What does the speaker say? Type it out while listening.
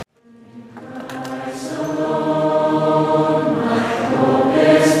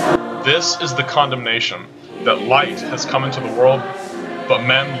This is the condemnation, that light has come into the world, but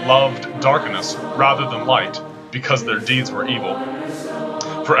men loved darkness rather than light, because their deeds were evil.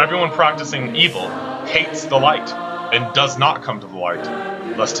 For everyone practicing evil hates the light, and does not come to the light,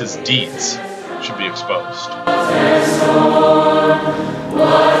 lest his deeds should be exposed.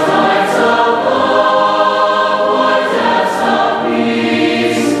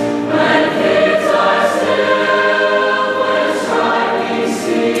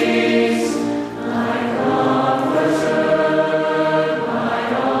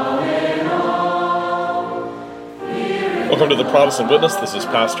 Welcome to the Protestant Witness. This is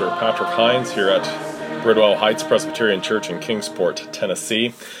Pastor Patrick Hines here at Bridwell Heights Presbyterian Church in Kingsport,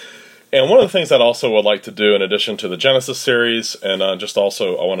 Tennessee. And one of the things I'd also would like to do, in addition to the Genesis series, and I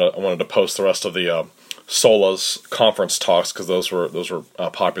wanted to post the rest of the Solas conference talks, because those were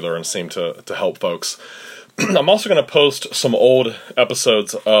popular and seemed to help folks. I'm also going to post some old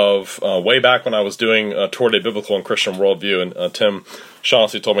episodes of way back when I was doing Toward a Biblical and Christian Worldview, and Tim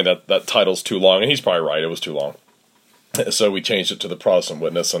Shaughnessy told me that title's too long, and he's probably right, it was too long. So we changed it to the Protestant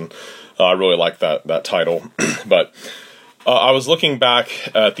Witness, and I really like that title. But I was looking back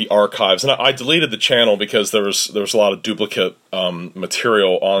at the archives, and I deleted the channel because there was a lot of duplicate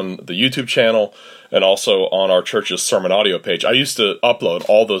material on the YouTube channel and also on our church's sermon audio page. I used to upload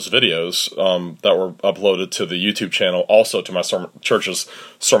all those videos that were uploaded to the YouTube channel also to my church's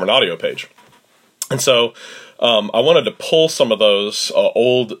sermon audio page. And so I wanted to pull some of those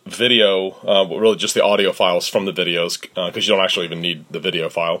old video, really just the audio files from the videos, because you don't actually even need the video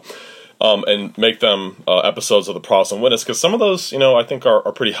file, and make them episodes of the Protestant Witness, because some of those, I think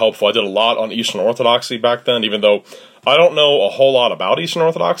are pretty helpful. I did a lot on Eastern Orthodoxy back then, even though I don't know a whole lot about Eastern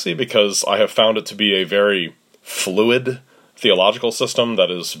Orthodoxy, because I have found it to be a very fluid theological system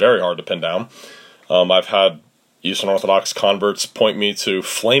that is very hard to pin down. I've had Eastern Orthodox converts point me to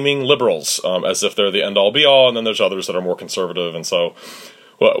flaming liberals, as if they're the end-all be-all, and then there's others that are more conservative. And so,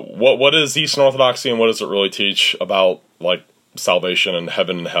 what is Eastern Orthodoxy, and what does it really teach about like salvation and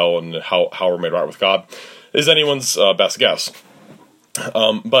heaven and hell, and how we're made right with God, is anyone's best guess.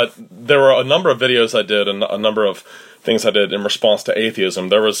 But there were a number of videos I did, and a number of things I did in response to atheism.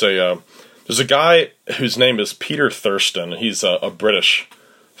 There's a guy whose name is Peter Thurston. He's a British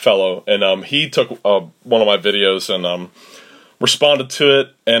fellow, and he took one of my videos and responded to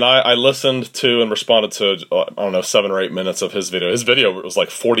it, and I listened to and responded to 7 or 8 minutes of his video. His video was like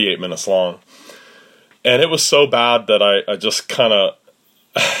 48 minutes long, and it was so bad that I just kind of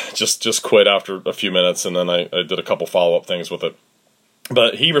just quit after a few minutes, and then I did a couple follow-up things with it.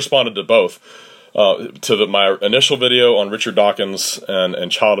 But he responded to both, to my initial video on Richard Dawkins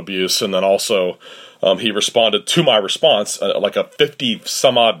and child abuse, and then also he responded to my response, like a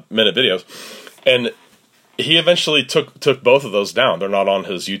 50-some-odd minute video, and he eventually took both of those down. They're not on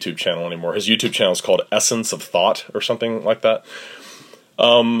his YouTube channel anymore. His YouTube channel is called Essence of Thought or something like that.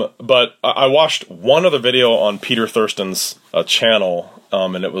 But I watched one other video on Peter Thurston's channel,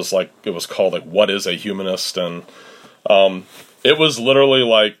 and it was called What is a Humanist? And it was literally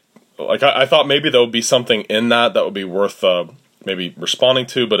like I thought maybe there would be something in that would be worth maybe responding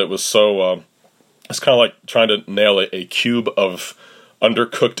to, but it was so it's kind of like trying to nail a cube of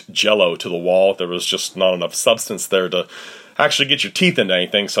undercooked Jell-O to the wall. There was just not enough substance there to actually get your teeth into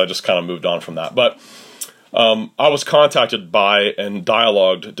anything, so I just kind of moved on from that. But I was contacted by and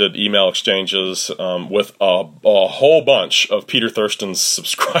did email exchanges with a whole bunch of Peter Thurston's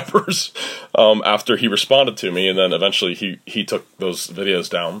subscribers after he responded to me, and then eventually he took those videos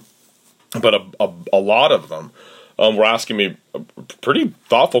down. But a lot of them were asking me pretty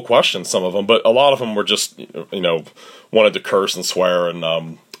thoughtful questions, some of them, but a lot of them were just, wanted to curse and swear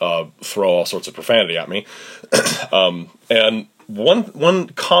and throw all sorts of profanity at me. And one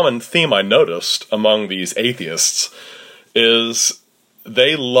common theme I noticed among these atheists is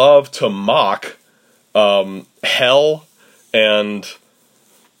they love to mock hell and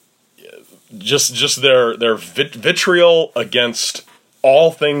just their vitriol against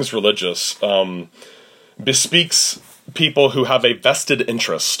all things religious bespeaks people who have a vested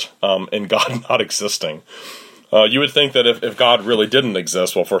interest in God not existing. You would think that if God really didn't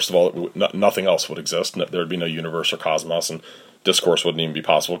exist, well, first of all, nothing else would exist. There would be no universe or cosmos, and discourse wouldn't even be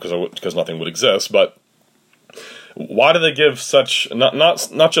possible because nothing would exist. But why do they give such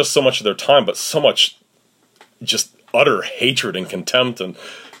not just so much of their time, but so much just utter hatred and contempt and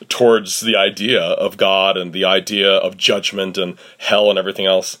towards the idea of God and the idea of judgment and hell and everything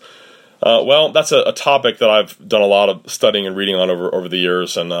else? Well, that's a topic that I've done a lot of studying and reading on over the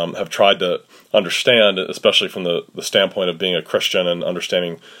years, and have tried to understand, especially from the standpoint of being a Christian and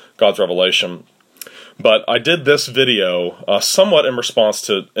understanding God's revelation. But I did this video somewhat in response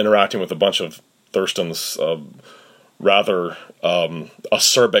to interacting with a bunch of Thurston's rather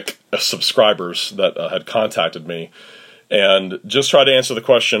acerbic subscribers that had contacted me, and just try to answer the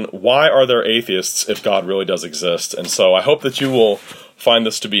question, why are there atheists if God really does exist? And so I hope that you will find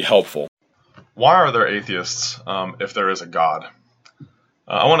this to be helpful. Why are there atheists if there is a God?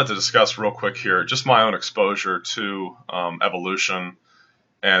 I wanted to discuss real quick here just my own exposure to evolution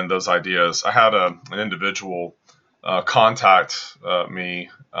and those ideas. I had an individual contact me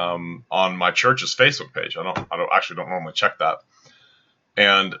on my church's Facebook page. I don't normally check that,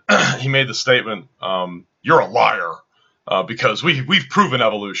 and he made the statement, "You're a liar because we've proven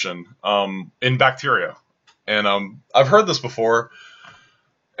evolution in bacteria." And I've heard this before,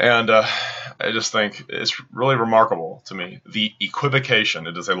 and I just think it's really remarkable to me, the equivocation.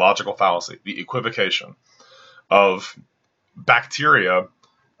 It is a logical fallacy. The equivocation of bacteria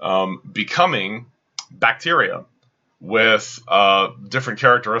becoming bacteria with different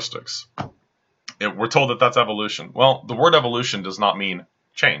characteristics. We're told that that's evolution. Well, the word evolution does not mean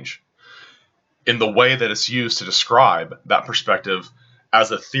change in the way that it's used to describe that perspective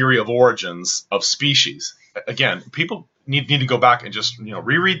as a theory of origins of species. Again, people need to go back and just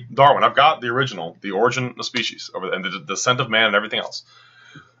reread Darwin. I've got the original, The Origin of Species, and the Descent of Man and everything else.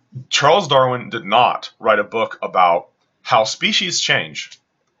 Charles Darwin did not write a book about how species change.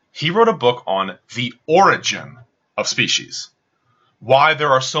 He wrote a book on the origin of species, why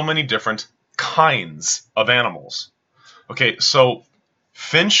there are so many different kinds of animals. Okay, so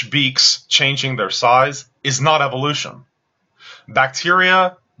finch beaks changing their size is not evolution.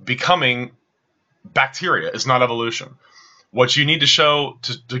 Bacteria becoming bacteria is not evolution. What you need to show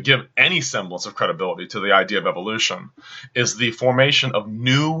to give any semblance of credibility to the idea of evolution is the formation of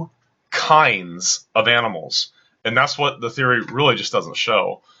new kinds of animals. And that's what the theory really just doesn't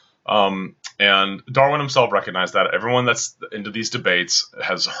show. And Darwin himself recognized that. Everyone that's into these debates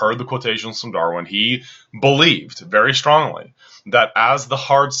has heard the quotations from Darwin. He believed very strongly that as the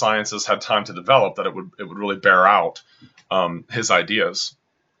hard sciences had time to develop, that it would really bear out his ideas.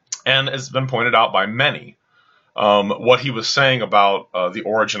 And it's been pointed out by many. What he was saying about the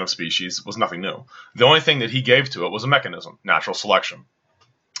origin of species was nothing new. The only thing that he gave to it was a mechanism, natural selection.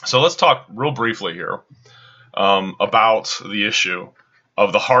 So let's talk real briefly here about the issue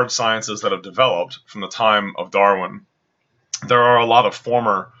of the hard sciences that have developed from the time of Darwin. There are a lot of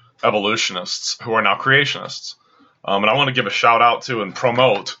former evolutionists who are now creationists. And I want to give a shout out to and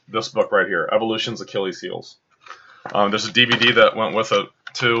promote this book right here, Evolution's Achilles Heels. There's a DVD that went with it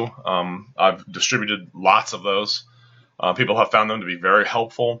too. I've distributed lots of those. People have found them to be very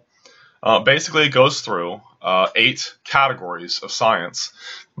helpful. Basically, it goes through 8 categories of science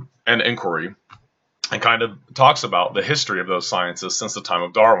and inquiry, and kind of talks about the history of those sciences since the time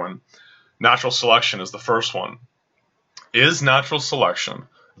of Darwin. Natural selection is the first one. Is natural selection,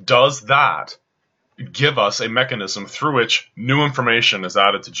 does that give us a mechanism through which new information is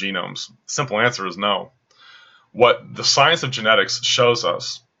added to genomes? Simple answer is no. What the science of genetics shows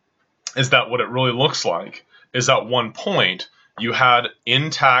us is that what it really looks like is at one point you had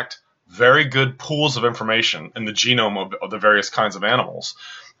intact, very good pools of information in the genome of the various kinds of animals.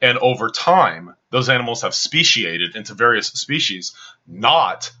 And over time, those animals have speciated into various species,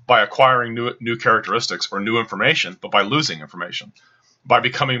 not by acquiring new characteristics or new information, but by losing information, by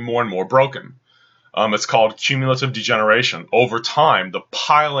becoming more and more broken. It's called cumulative degeneration. Over time, the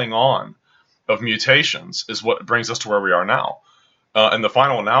piling on of mutations is what brings us to where we are now. In the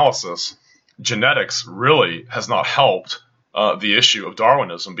final analysis, genetics really has not helped the issue of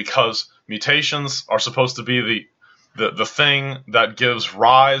Darwinism, because mutations are supposed to be the thing that gives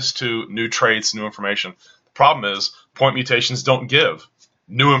rise to new traits, new information. The problem is point mutations don't give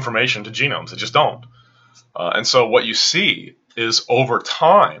new information to genomes. They just don't. And so what you see is over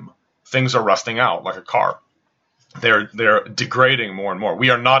time, things are rusting out like a car. They're degrading more and more. We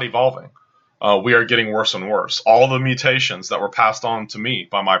are not evolving. We are getting worse and worse. All the mutations that were passed on to me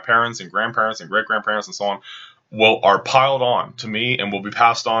by my parents and grandparents and great-grandparents and so on are piled on to me and will be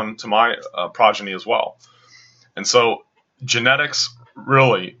passed on to my progeny as well. And so genetics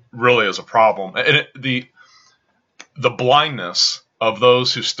really, really is a problem. And the blindness of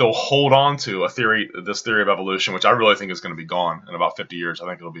those who still hold on to this theory of evolution, which I really think is going to be gone in about 50 years. I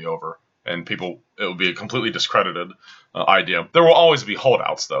think it'll be over. And it will be a completely discredited idea. There will always be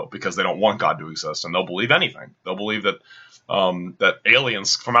holdouts, though, because they don't want God to exist, and they'll believe anything. They'll believe that that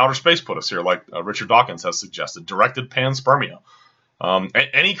aliens from outer space put us here, like Richard Dawkins has suggested, directed panspermia.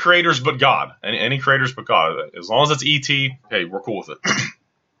 Any creators but God. Any creators but God. As long as it's ET, hey, we're cool with it.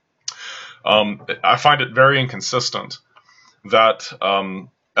 I find it very inconsistent that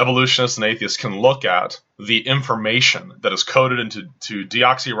evolutionists and atheists can look at the information that is coded into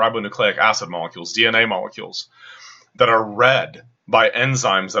deoxyribonucleic acid molecules, DNA molecules, that are read by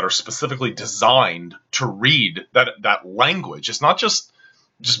enzymes that are specifically designed to read that language. It's not just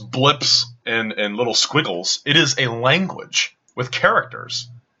blips and little squiggles. It is a language with characters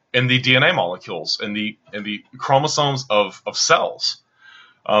in the DNA molecules, in the chromosomes of cells.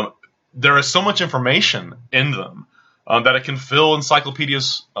 There is so much information in them that it can fill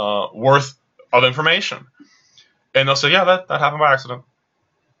encyclopedias worth of information. And they'll say, yeah, that happened by accident.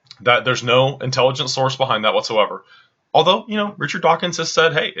 That there's no intelligent source behind that whatsoever. Although, Richard Dawkins has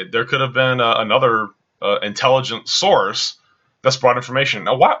said, hey, there could have been another intelligent source that's brought information.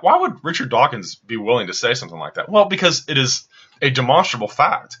 Now, why would Richard Dawkins be willing to say something like that? Well, because it is a demonstrable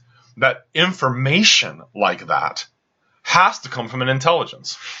fact that information like that has to come from an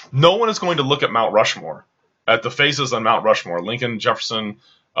intelligence. No one is going to look at Mount Rushmore, at the faces on Mount Rushmore, Lincoln, Jefferson,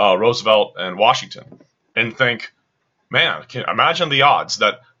 Roosevelt, and Washington, and think, man, imagine the odds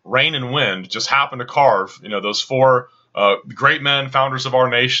that rain and wind just happen to carve, those four great men, founders of our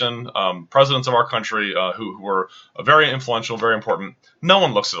nation, presidents of our country, who were very influential, very important. No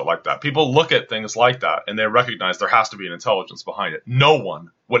one looks at it like that. People look at things like that, and they recognize there has to be an intelligence behind it. No one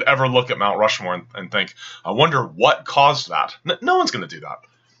would ever look at Mount Rushmore and think, I wonder what caused that. No one's going to do that.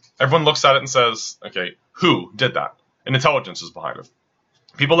 Everyone looks at it and says, okay, who did that? And intelligence is behind it.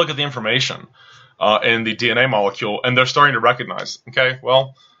 People look at the information in the DNA molecule, and they're starting to recognize, okay,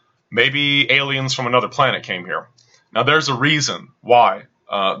 well, maybe aliens from another planet came here. Now, there's a reason why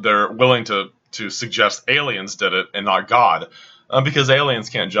they're willing to suggest aliens did it and not God, because aliens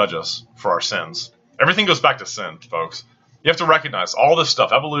can't judge us for our sins. Everything goes back to sin, folks. You have to recognize all this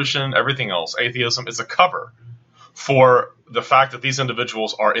stuff, evolution, everything else, atheism, is a cover for the fact that these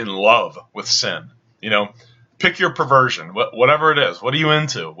individuals are in love with sin. Pick your perversion, whatever it is. What are you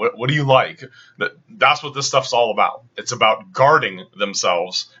into? What do you like? That's what this stuff's all about. It's about guarding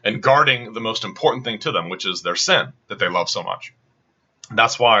themselves and guarding the most important thing to them, which is their sin that they love so much.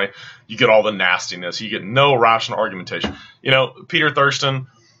 That's why you get all the nastiness. You get no rational argumentation. Peter Thurston,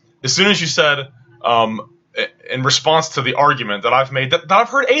 as soon as you said, in response to the argument that I've made, that I've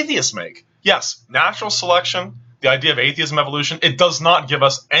heard atheists make, yes, natural selection, the idea of atheism, evolution, it does not give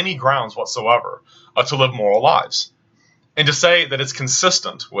us any grounds whatsoever to live moral lives. And to say that it's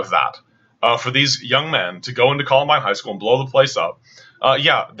consistent with that, for these young men to go into Columbine High School and blow the place up,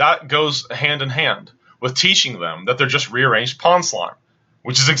 that goes hand in hand with teaching them that they're just rearranged pond slime,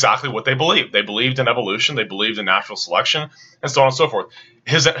 which is exactly what they believed. They believed in evolution, they believed in natural selection, and so on and so forth.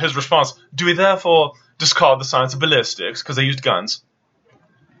 His response, do we therefore discard the science of ballistics because they used guns?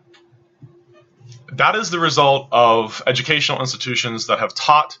 That is the result of educational institutions that have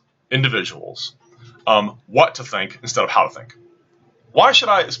taught individuals what to think instead of how to think. Why should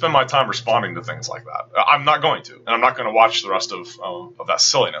I spend my time responding to things like that? I'm not going to, and I'm not going to watch the rest of that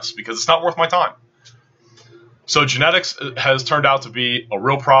silliness because it's not worth my time. So genetics has turned out to be a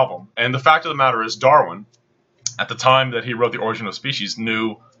real problem, and the fact of the matter is Darwin, at the time that he wrote The Origin of Species,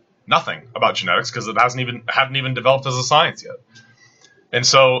 knew nothing about genetics because it hadn't even developed as a science yet. And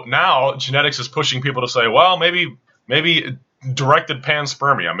so now genetics is pushing people to say, well, maybe directed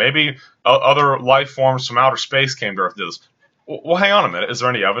panspermia, maybe other life forms from outer space came to Earth and did this. Well, hang on a minute. Is there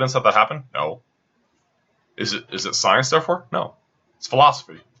any evidence that happened? No. Is it science, therefore? No. It's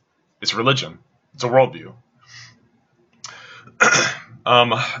philosophy. It's religion. It's a worldview.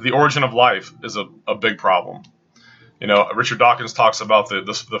 The origin of life is a big problem. Richard Dawkins talks about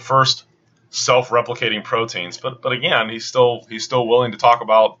the first self-replicating proteins, but again, he's still willing to talk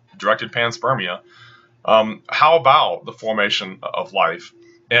about directed panspermia. How about the formation of life,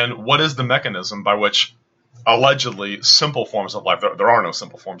 and what is the mechanism by which allegedly simple forms of life? There are no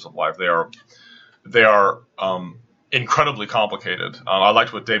simple forms of life. They are incredibly complicated. I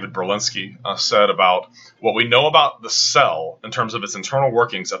liked what David Berlinski said about what we know about the cell in terms of its internal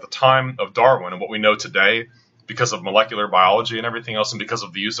workings at the time of Darwin and what we know today because of molecular biology and everything else, and because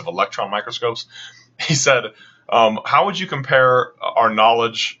of the use of electron microscopes. He said, how would you compare our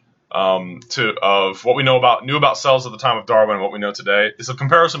knowledge of what we knew about cells at the time of Darwin and what we know today? It's a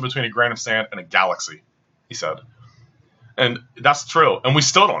comparison between a grain of sand and a galaxy, he said. And that's true. And we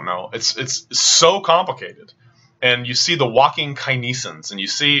still don't know. It's so complicated. And you see the walking kinesins, and you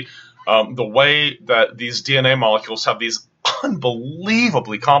see the way that these DNA molecules have these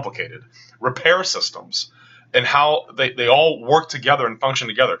unbelievably complicated repair systems, and how they all work together and function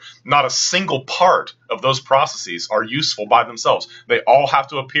together. Not a single part of those processes are useful by themselves. They all have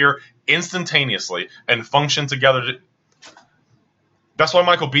to appear instantaneously and function together. That's why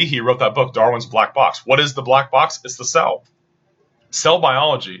Michael Behe wrote that book, Darwin's Black Box. What is the black box? It's the cell. Cell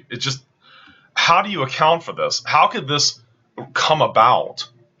biology, it's just, how do you account for this? How could this come about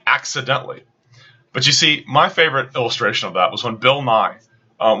accidentally? But you see, my favorite illustration of that was when Bill Nye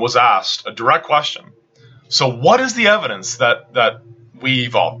was asked a direct question. So what is the evidence that we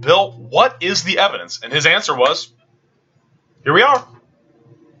evolved? Bill, what is the evidence? And his answer was, here we are.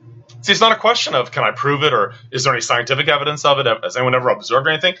 See, it's not a question of, can I prove it, or is there any scientific evidence of it? Has anyone ever observed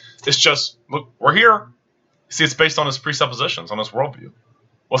anything? It's just, look, we're here. See, it's based on his presuppositions, on his worldview.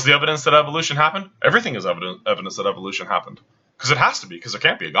 What's the evidence that evolution happened? Everything is evidence that evolution happened. Because it has to be, because there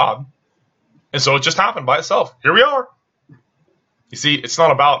can't be a God. And so it just happened by itself. Here we are. You see, it's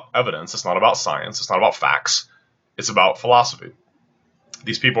not about evidence. It's not about science. It's not about facts. It's about philosophy.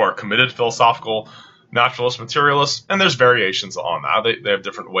 These people are committed philosophical naturalists, materialists, and there's variations on that. They have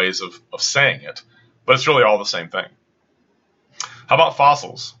different ways of saying it, but it's really all the same thing. How about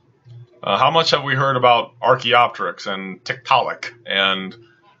fossils? How much have we heard about Archaeopteryx and Tiktaalik and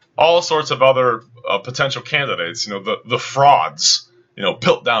all sorts of other potential candidates? You know, the frauds. You know,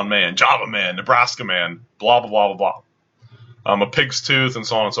 Piltdown Man, Java Man, Nebraska Man, blah, blah, blah, blah, blah. A pig's tooth and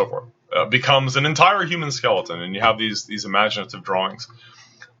so on and so forth. Becomes an entire human skeleton, and you have these imaginative drawings.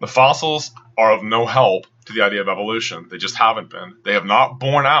 The fossils are of no help to the idea of evolution. They just haven't been. They have not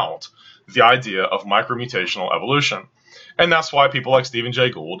borne out the idea of micromutational evolution. And that's why people like Stephen Jay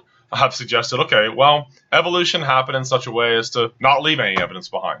Gould have suggested, okay, well, evolution happened in such a way as to not leave any evidence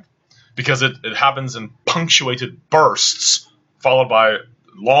behind. Because it happens in punctuated bursts, followed by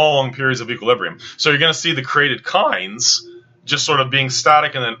long periods of equilibrium. So you're going to see the created kinds just sort of being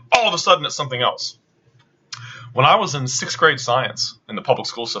static, and then all of a sudden it's something else. When I was in 6th grade science in the public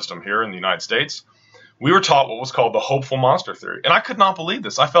school system here in the United States, we were taught what was called the hopeful monster theory. And I could not believe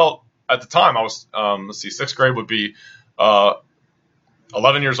this. I felt, at the time, I was, 6th grade would be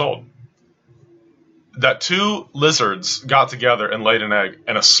 11 years old, that 2 lizards got together and laid an egg,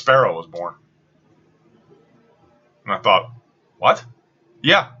 and a sparrow was born. And I thought, what?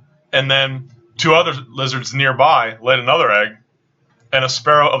 Yeah. And then 2 other lizards nearby laid another egg, and a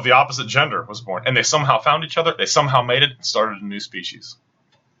sparrow of the opposite gender was born. And they somehow found each other, they somehow mated, and started a new species.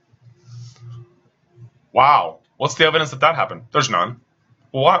 Wow. What's the evidence that happened? There's none.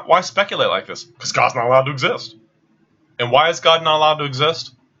 Well, why speculate like this? Because God's not allowed to exist. And why is God not allowed to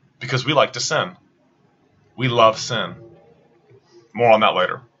exist? Because we like to sin. We love sin. More on that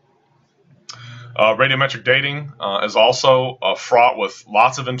later. Radiometric dating is also fraught with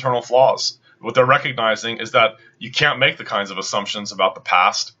lots of internal flaws. What they're recognizing is that you can't make the kinds of assumptions about the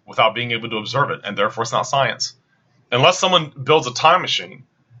past without being able to observe it, and therefore it's not science. Unless someone builds a time machine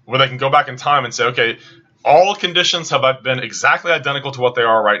where they can go back in time and say, okay, all conditions have been exactly identical to what they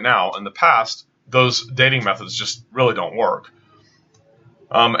are right now. In the past, those dating methods just really don't work.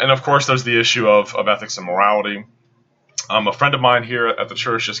 And of course, there's the issue of ethics and morality. A friend of mine here at the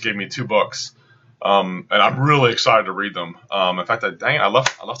church just gave me 2 books, and I'm really excited to read them. In fact, I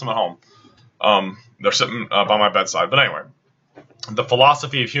left them at home. They're sitting by my bedside. But anyway, The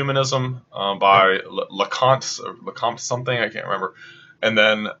Philosophy of Humanism by Leconte something, I can't remember. And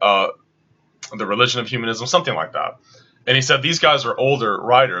then The Religion of Humanism, something like that. And he said these guys are older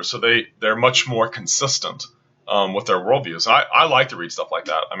writers, so they're much more consistent with their worldviews. And I like to read stuff like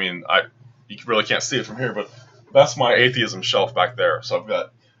that. I mean, you really can't see it from here, but that's my atheism shelf back there. So I've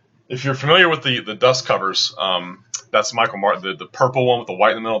got, if you're familiar with the dust covers, that's Michael Martin, the purple one with the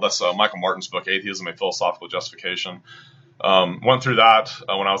white in the middle, that's Michael Martin's book, Atheism, A Philosophical Justification. Went through that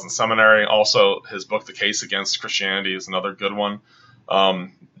when I was in seminary. Also, his book, The Case Against Christianity, is another good one.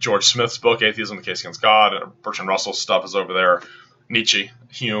 George Smith's book, Atheism, The Case Against God. Bertrand Russell's stuff is over there. Nietzsche,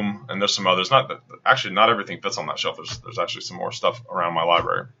 Hume, and there's some others. Not everything fits on that shelf. There's actually some more stuff around my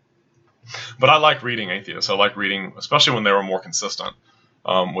library. But I like reading atheists. I like reading, especially when they were more consistent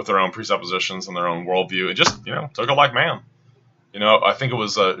with their own presuppositions and their own worldview. It just, took it like man. I think it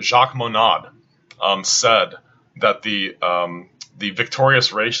was Jacques Monod said that the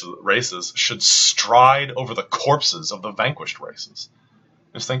victorious races should stride over the corpses of the vanquished races.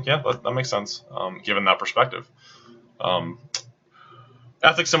 Just think, yeah, that makes sense, given that perspective.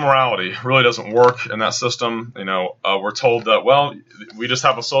 Ethics and morality really doesn't work in that system. We're told that, well, we just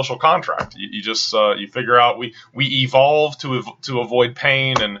have a social contract. You just you figure out we evolve to avoid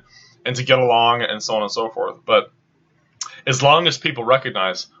pain and to get along and so on and so forth. But as long as people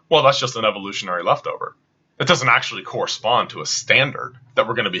recognize, well, that's just an evolutionary leftover. It doesn't actually correspond to a standard that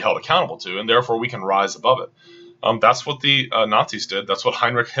we're going to be held accountable to, and therefore we can rise above it. That's what the Nazis did. That's what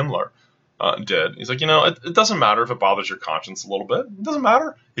Heinrich Himmler did. He's like, it doesn't matter if it bothers your conscience a little bit. It doesn't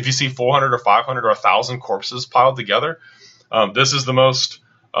matter if you see 400 or 500 or 1,000 corpses piled together. This is the most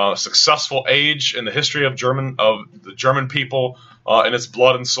successful age in the history of the German people in its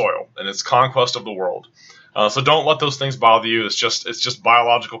blood and soil and its conquest of the world. So don't let those things bother you. It's just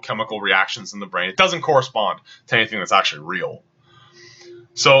biological chemical reactions in the brain. It doesn't correspond to anything that's actually real.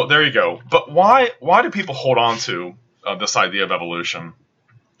 So there you go. But why do people hold on to this idea of evolution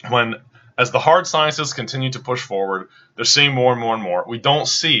when, as the hard sciences continue to push forward, they're seeing more and more and more? We don't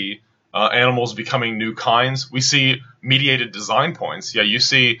see animals becoming new kinds. We see mediated design points. Yeah, you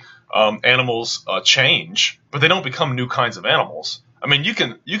see animals change, but they don't become new kinds of animals. I mean, you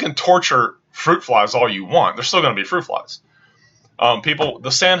can torture fruit flies all you want. They're still going to be fruit flies.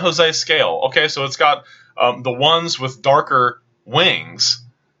 The San Jose scale. Okay, so it's got the ones with darker wings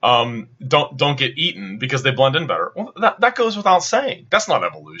don't get eaten because they blend in better. Well, that goes without saying. That's not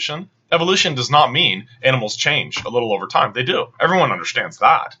evolution. Evolution does not mean animals change a little over time. They do. Everyone understands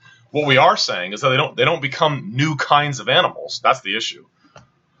that. What we are saying is that they don't become new kinds of animals. That's the issue.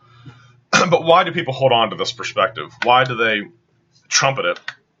 But why do people hold on to this perspective? Why do they trumpet it?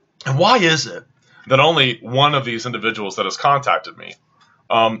 And why is it that only one of these individuals that has contacted me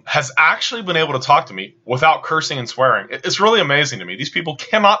has actually been able to talk to me without cursing and swearing? It's really amazing to me. These people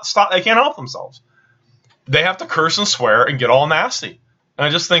cannot stop. They can't help themselves. They have to curse and swear and get all nasty. And I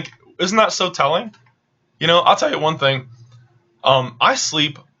just think, isn't that so telling? I'll tell you one thing. I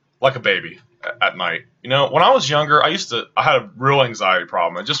sleep like a baby at night. When I was younger, I had a real anxiety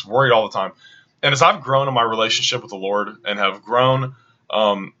problem. I just worried all the time. And as I've grown in my relationship with the Lord and have grown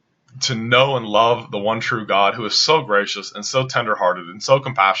to know and love the one true God, who is so gracious and so tenderhearted and so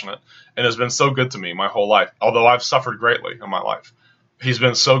compassionate and has been so good to me my whole life, although I've suffered greatly in my life, he's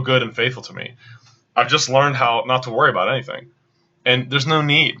been so good and faithful to me. I've just learned how not to worry about anything. And there's no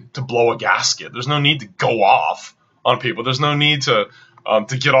need to blow a gasket. There's no need to go off on people. There's no need to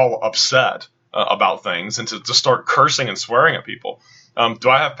get all upset about things and to start cursing and swearing at people. Do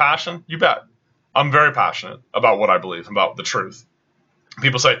I have passion? You bet. I'm very passionate about what I believe, about the truth.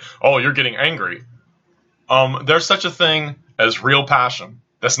 People say, oh, you're getting angry. There's such a thing as real passion.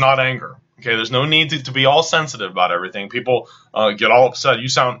 That's not anger. Okay, there's no need to be all sensitive about everything. People get all upset. You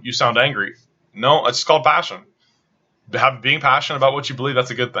sound angry. No, it's called passion. Being passionate about what you believe,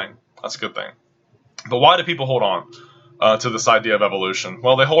 that's a good thing. That's a good thing. But why do people hold on to this idea of evolution?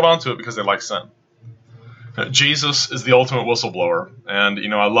 Well, they hold on to it because they like sin. Jesus is the ultimate whistleblower,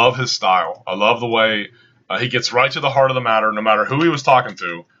 and I love his style. I love the way he gets right to the heart of the matter. No matter who he was talking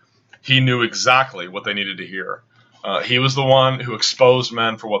to, he knew exactly what they needed to hear. He was the one who exposed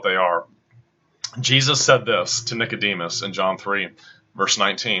men for what they are. Jesus said this to Nicodemus in John 3, verse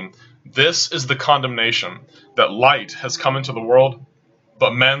 19. This is the condemnation, that light has come into the world,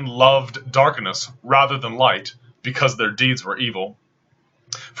 but men loved darkness rather than light, because their deeds were evil.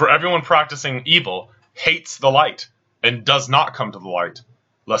 For everyone practicing evil hates the light and does not come to the light,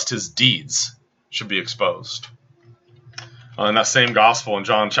 lest his deeds should be exposed. In that same gospel in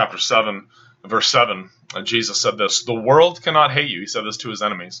John chapter 7, verse 7, Jesus said this, the world cannot hate you. He said this to his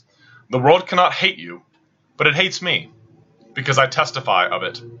enemies. The world cannot hate you, but it hates me, because I testify of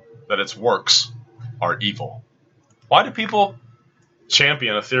it, that its works are evil. Why do people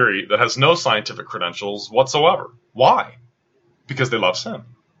champion a theory that has no scientific credentials whatsoever? Why? Because they love sin.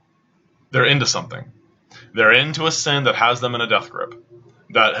 They're into something. They're into a sin that has them in a death grip,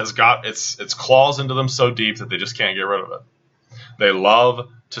 that has got its claws into them so deep that they just can't get rid of it. They love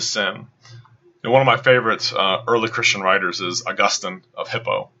to sin. And one of my favorite early Christian writers is Augustine of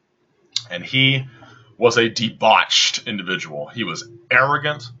Hippo. And he was a debauched individual. He was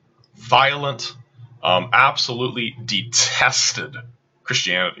arrogant, violent, absolutely detested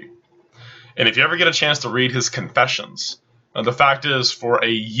Christianity. And if you ever get a chance to read his confessions, the fact is, for a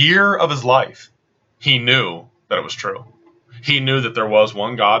year of his life, he knew that it was true. He knew that there was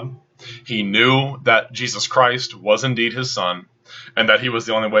one God. He knew that Jesus Christ was indeed his son, and that he was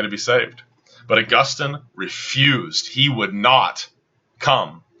the only way to be saved. But Augustine refused. He would not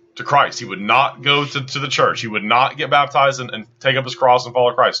come to Christ. He would not go to the church. He would not get baptized and take up his cross and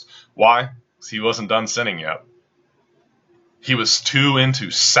follow Christ. Why? Because he wasn't done sinning yet. He was too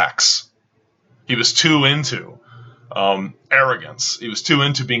into sex. He was too into arrogance. He was too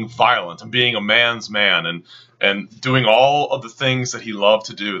into being violent and being a man's man and doing all of the things that he loved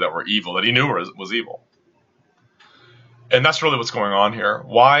to do that were evil, that he knew was evil. And that's really what's going on here.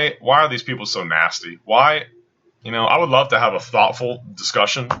 Why are these people so nasty? Why? I would love to have a thoughtful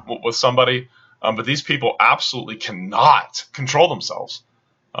discussion with somebody, but these people absolutely cannot control themselves.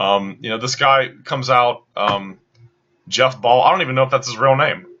 This guy comes out, Jeff Ball. I don't even know if that's his real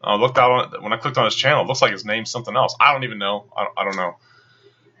name. I looked out on it when I clicked on his channel. It looks like his name's something else. I don't even know. I don't know.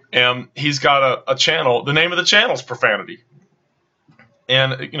 And he's got a channel. The name of the channel is Profanity.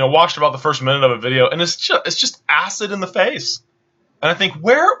 and watched about the first minute of a video, and it's just acid in the face. And I think,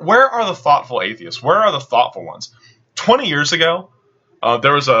 where are the thoughtful atheists? Where are the thoughtful ones? 20 years ago,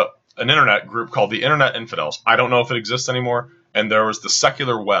 there was an internet group called the Internet Infidels. I don't know if it exists anymore. And there was the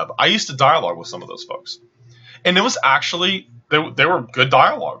Secular Web. I used to dialogue with some of those folks, and it was actually they were good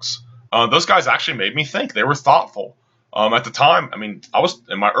dialogues. Those guys actually made me think. They were thoughtful. At the time, I mean, I was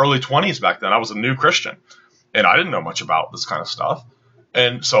in my early 20s back then. I was a new Christian, and I didn't know much about this kind of stuff.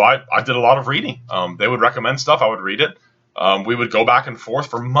 And so I did a lot of reading. They would recommend stuff. I would read it. We would go back and forth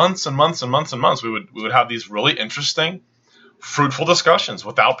for months and months and months and months. We would have these really interesting, fruitful discussions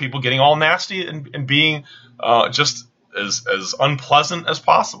without people getting all nasty and being just as unpleasant as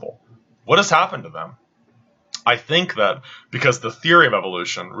possible. What has happened to them? I think that because the theory of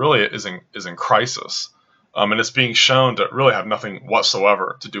evolution really is in crisis, and it's being shown to really have nothing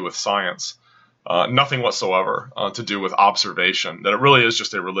whatsoever to do with science, nothing whatsoever to do with observation, that it really is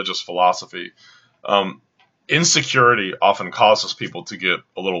just a religious philosophy. Insecurity often causes people to get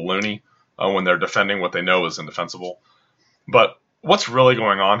a little loony when they're defending what they know is indefensible. But what's really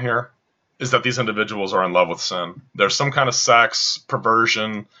going on here is that these individuals are in love with sin. There's some kind of sex,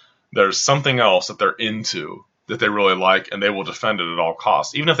 perversion, there's something else that they're into that they really like, and they will defend it at all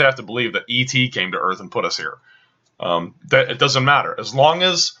costs, even if they have to believe that E.T. came to Earth and put us here. That it doesn't matter, as long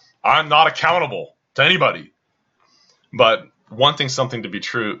as I'm not accountable to anybody. But wanting something to be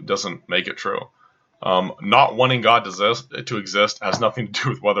true doesn't make it true. Not wanting God to exist has nothing to do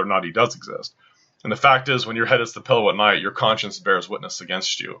with whether or not he does exist. And the fact is, when your head hits the pillow at night, your conscience bears witness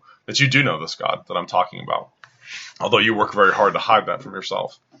against you that you do know this God that I'm talking about, although you work very hard to hide that from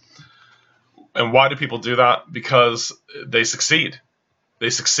yourself. And why do people do that? Because they succeed. They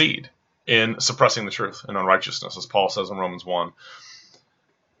succeed in suppressing the truth and unrighteousness, as Paul says in Romans 1.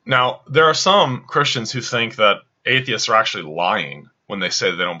 Now, there are some Christians who think that atheists are actually lying when they say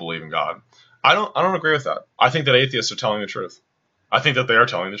that they don't believe in God. I don't agree with that. I think that atheists are telling the truth. I think that they are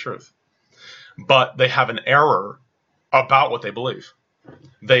telling the truth. But they have an error about what they believe.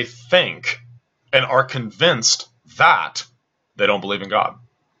 They think and are convinced that they don't believe in God.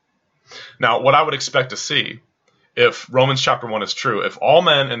 Now, what I would expect to see, if Romans chapter 1 is true, if all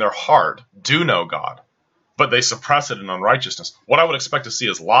men in their heart do know God, but they suppress it in unrighteousness, what I would expect to see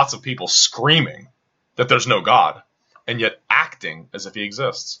is lots of people screaming that there's no God, and yet acting as if he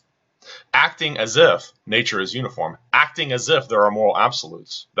exists. Acting as if nature is uniform. Acting as if there are moral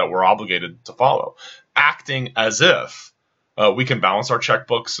absolutes that we're obligated to follow. Acting as if we can balance our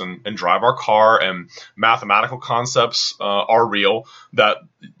checkbooks and drive our car, and mathematical concepts are real, that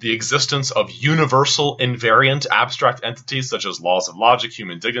the existence of universal, invariant, abstract entities such as laws of logic,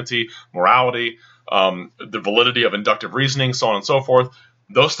 human dignity, morality, the validity of inductive reasoning, so on and so forth,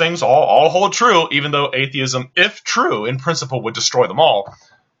 those things all hold true, even though atheism, if true, in principle would destroy them all.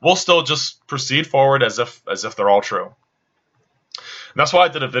 We'll still just proceed forward as if they're all true. And that's why I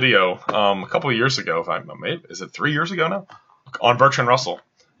did a video a couple of years ago. Is it 3 years ago now? On Bertrand Russell.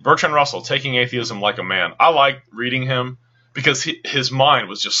 Bertrand Russell, Taking Atheism Like a Man. I liked reading him because his mind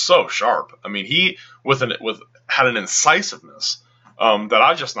was just so sharp. I mean, he had an incisiveness that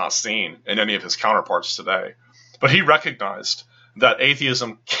I've just not seen in any of his counterparts today. But he recognized that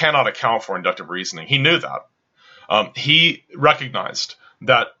atheism cannot account for inductive reasoning. He knew that. He recognized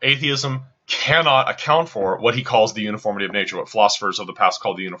that atheism cannot account for what he calls the uniformity of nature, what philosophers of the past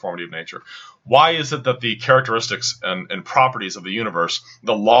called the uniformity of nature. Why is it that the characteristics and properties of the universe,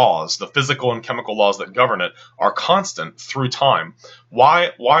 the laws, the physical and chemical laws that govern it, are constant through time?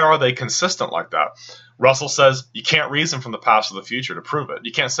 Why are they consistent like that? Russell says you can't reason from the past to the future to prove it.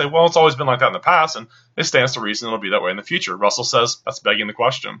 You can't say, well, it's always been like that in the past, and it stands to reason it'll be that way in the future. Russell says that's begging the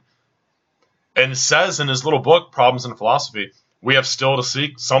question. And says in his little book, Problems in Philosophy, we have still to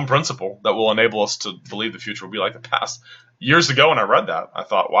seek some principle that will enable us to believe the future will be like the past. Years ago when I read that, I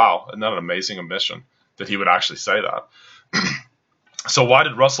thought, wow, isn't that an amazing admission that he would actually say that? So why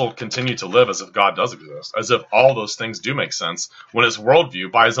did Russell continue to live as if God does exist, as if all those things do make sense, when his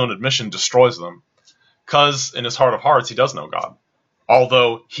worldview, by his own admission, destroys them? Because in his heart of hearts, he does know God,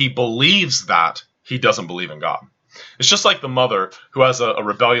 although he believes that he doesn't believe in God. It's just like the mother who has a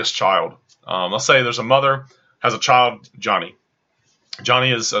rebellious child. Let's say there's a mother, has a child, Johnny.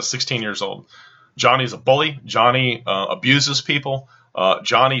 Johnny is 16 years old. Johnny's a bully. Johnny abuses people.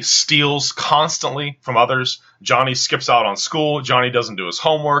 Johnny steals constantly from others. Johnny skips out on school. Johnny doesn't do his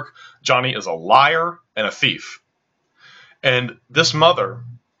homework. Johnny is a liar and a thief. And this mother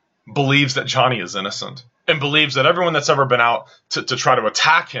believes that Johnny is innocent. and believes that everyone that's ever been out to try to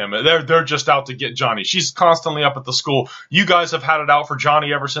attack him, they're just out to get Johnny. She's constantly up at the school. You guys have had it out for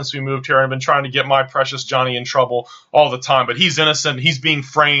Johnny ever since we moved here. I've been trying to get my precious Johnny in trouble all the time, but he's innocent, he's being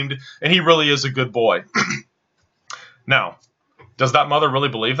framed, and he really is a good boy. Now, does that mother really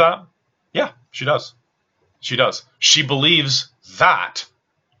believe that? Yeah, she does. She does. She believes that.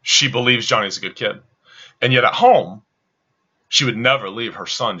 She believes Johnny's a good kid. And yet at home, she would never leave her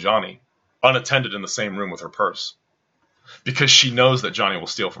son, Johnny, unattended in the same room with her purse, because she knows that Johnny will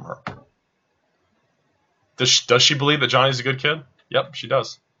steal from her. Does she believe that Johnny's a good kid? Yep, she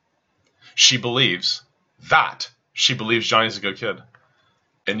does. She believes that. She believes Johnny's a good kid.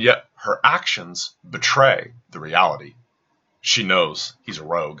 And yet her actions betray the reality. She knows he's a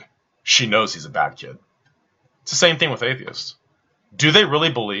rogue. She knows he's a bad kid. It's the same thing with atheists. Do they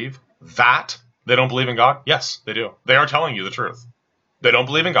really believe that they don't believe in God? Yes, they do. They are telling you the truth. They don't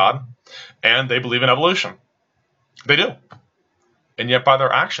believe in God, and they believe in evolution. They do. And yet by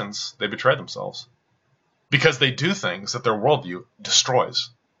their actions, they betray themselves, because they do things that their worldview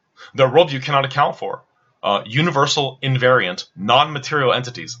destroys. Their worldview cannot account for. Universal, invariant, non-material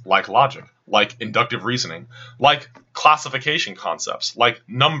entities like logic, like inductive reasoning, like classification concepts, like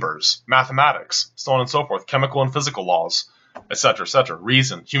numbers, mathematics, so on and so forth, chemical and physical laws, etc.,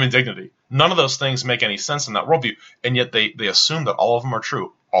 reason, human dignity. None of those things make any sense in that worldview, and yet they assume that all of them are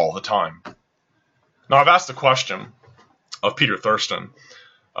true all the time. Now, I've asked the question of Peter Thurston,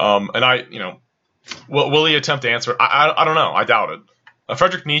 and will he attempt to answer it? I don't know. I doubt it.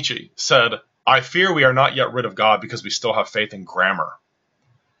 Friedrich Nietzsche said, "I fear we are not yet rid of God because we still have faith in grammar."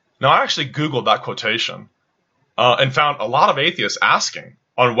 Now, I actually Googled that quotation and found a lot of atheists asking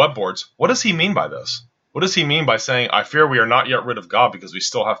on web boards, what does he mean by this? What does he mean by saying, "I fear we are not yet rid of God because we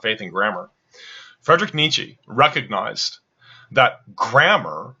still have faith in grammar"? Friedrich Nietzsche recognized that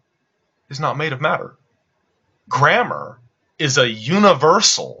grammar is not made of matter. Grammar is a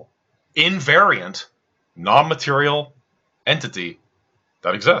universal, invariant, non-material entity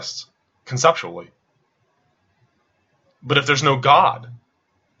that exists conceptually. But if there's no God,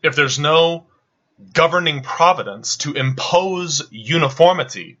 if there's no governing providence to impose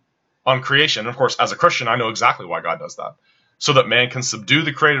uniformity on creation, and of course, as a Christian, I know exactly why God does that, so that man can subdue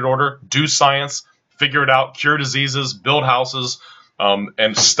the created order, do science, figure it out, cure diseases, build houses,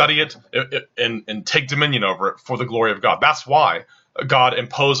 and study it and take dominion over it for the glory of God. That's why God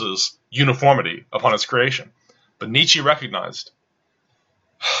imposes uniformity upon his creation. But Nietzsche recognized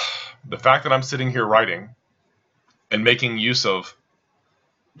the fact that I'm sitting here writing and making use of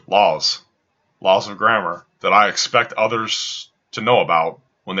laws of grammar that I expect others to know about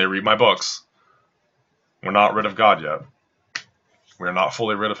when they read my books. We're not rid of God yet. We're not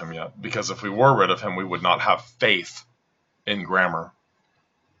fully rid of him yet, because if we were rid of him, we would not have faith in grammar.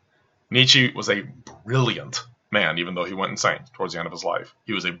 Nietzsche was a brilliant man, even though he went insane towards the end of his life.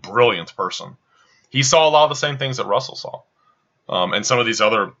 He was a brilliant person. He saw a lot of the same things that Russell saw. And some of these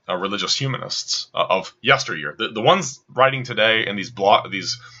other religious humanists of yesteryear, the ones writing today, and these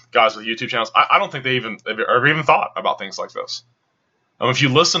guys with YouTube channels, I don't think they've ever even thought about things like this. If you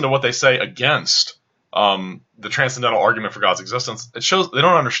listen to what they say against the transcendental argument for God's existence, it shows they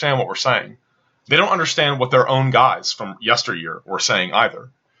don't understand what we're saying. They don't understand what their own guys from yesteryear were saying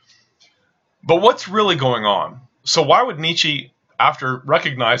either. But what's really going on? So why would Nietzsche, after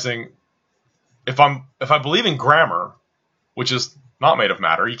recognizing, if I believe in grammar, which is not made of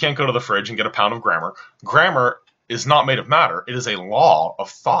matter, you can't go to the fridge and get a pound of grammar. Grammar is not made of matter. It is a law of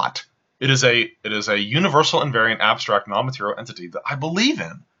thought. It is a universal, invariant, abstract, non-material entity that I believe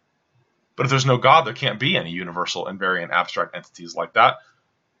in. But if there's no God, there can't be any universal, invariant, abstract entities like that.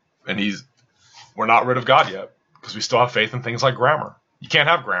 And we're not rid of God yet, because we still have faith in things like grammar. You can't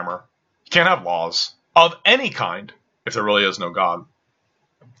have grammar. You can't have laws of any kind if there really is no God.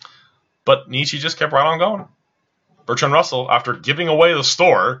 But Nietzsche just kept right on going. Bertrand Russell, after giving away the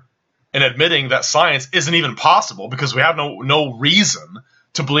store and admitting that science isn't even possible because we have no reason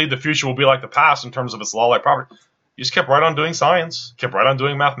to believe the future will be like the past in terms of its law-like property, he just kept right on doing science, kept right on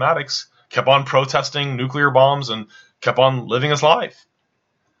doing mathematics, kept on protesting nuclear bombs, and kept on living his life.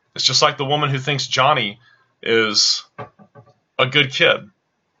 It's just like the woman who thinks Johnny is a good kid,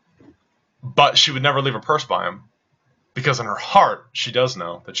 but she would never leave her purse by him, because in her heart, she does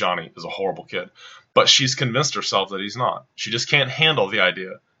know that Johnny is a horrible kid. But she's convinced herself that he's not. She just can't handle the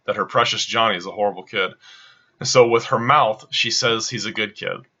idea that her precious Johnny is a horrible kid. And so with her mouth, she says he's a good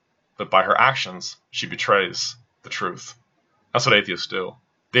kid. But by her actions, she betrays the truth. That's what atheists do.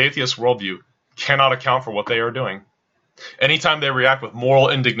 The atheist worldview cannot account for what they are doing. Anytime they react with moral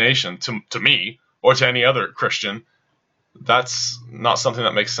indignation to me or to any other Christian, that's not something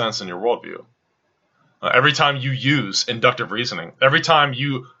that makes sense in your worldview. Every time you use inductive reasoning, every time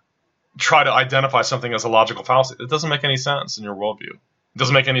you try to identify something as a logical fallacy, it doesn't make any sense in your worldview. It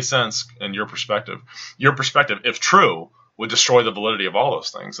doesn't make any sense in your perspective. Your perspective, if true, would destroy the validity of all those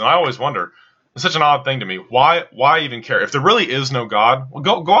things. And I always wonder, it's such an odd thing to me. Why even care? If there really is no God, well,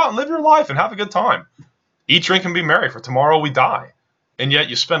 go out and live your life and have a good time. Eat, drink, and be merry, for tomorrow we die. And yet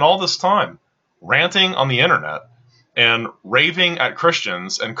you spend all this time ranting on the internet and raving at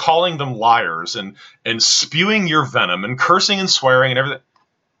Christians and calling them liars and spewing your venom and cursing and swearing and everything.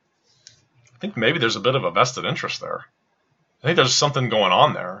 I think maybe there's a bit of a vested interest there. I think there's something going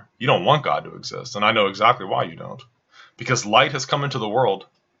on there. You don't want God to exist, and I know exactly why you don't. Because light has come into the world,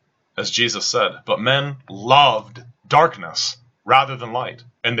 as Jesus said, but men loved darkness rather than light,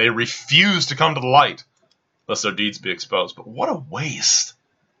 and they refused to come to the light, lest their deeds be exposed. But what a waste.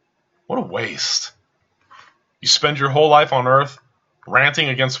 What a waste. You spend your whole life on earth ranting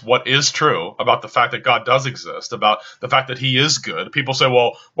against what is true about the fact that God does exist, about the fact that he is good. People say,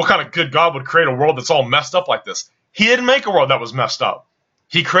 well, what kind of good God would create a world that's all messed up like this? He didn't make a world that was messed up.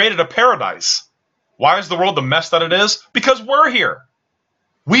 He created a paradise. Why is the world the mess that it is? Because we're here.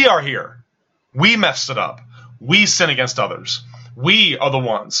 We are here. We messed it up. We sin against others. We are the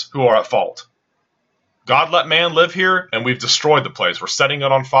ones who are at fault. God let man live here, and we've destroyed the place. We're setting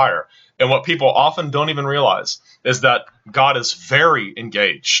it on fire. And what people often don't even realize is that God is very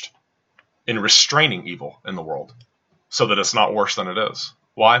engaged in restraining evil in the world so that it's not worse than it is.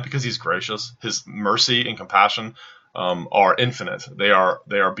 Why? Because he's gracious. His mercy and compassion are infinite. They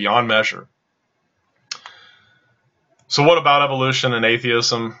are beyond measure. So what about evolution and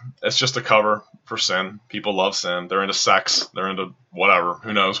atheism? It's just a cover for sin. People love sin. They're into sex. They're into whatever.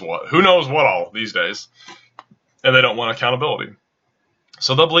 Who knows what? Who knows what all these days? And they don't want accountability.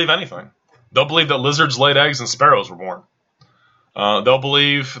 So they'll believe anything. They'll believe that lizards laid eggs and sparrows were born. They'll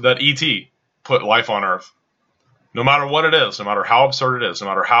believe that E.T. put life on Earth. No matter what it is, no matter how absurd it is, no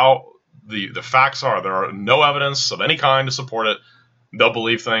matter how the facts are, there are no evidence of any kind to support it. They'll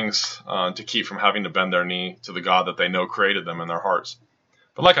believe things to keep from having to bend their knee to the God that they know created them in their hearts.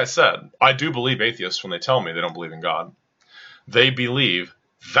 But like I said, I do believe atheists when they tell me they don't believe in God. They believe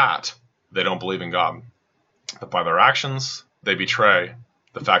that they don't believe in God. But by their actions, they betray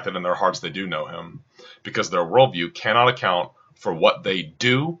the fact that in their hearts they do know him, because their worldview cannot account for what they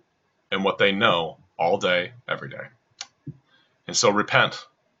do and what they know all day, every day. And so repent,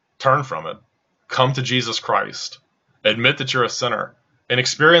 turn from it, come to Jesus Christ, admit that you're a sinner, and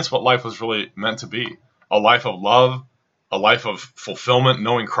experience what life was really meant to be. A life of love, a life of fulfillment,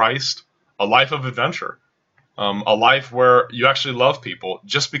 knowing Christ, a life of adventure, a life where you actually love people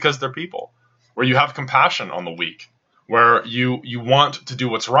just because they're people, where you have compassion on the weak, where you want to do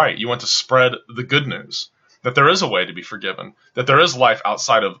what's right, you want to spread the good news, that there is a way to be forgiven, that there is life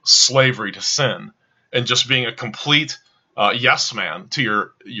outside of slavery to sin, and just being a complete yes man to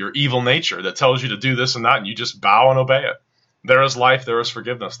your evil nature that tells you to do this and that, and you just bow and obey it. There is life, there is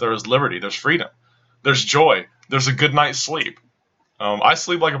forgiveness, there is liberty, there's freedom, there's joy, there's a good night's sleep. I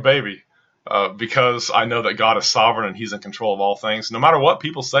sleep like a baby because I know that God is sovereign and he's in control of all things. No matter what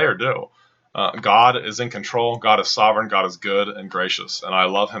people say or do, God is in control, God is sovereign, God is good and gracious, and I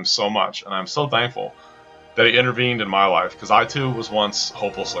love him so much, and I'm so thankful that he intervened in my life, because I too was once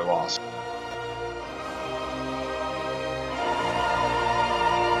hopelessly lost.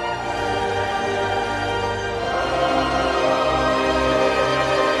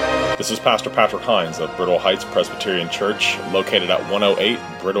 This is Pastor Patrick Hines of Bridwell Heights Presbyterian Church, located at 108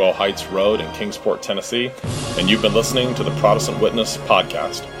 Bridwell Heights Road in Kingsport, Tennessee, and you've been listening to the Protestant Witness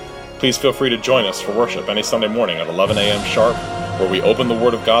podcast. Please feel free to join us for worship any Sunday morning at 11 a.m. sharp, where we open the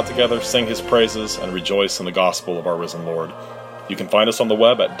Word of God together, sing his praises, and rejoice in the gospel of our risen Lord. You can find us on the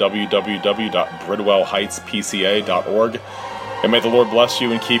web at www.bridwellheightspca.org. And may the Lord bless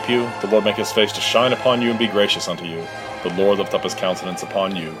you and keep you. The Lord make his face to shine upon you and be gracious unto you. The Lord lift up his countenance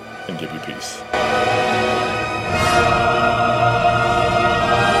upon you and give you peace.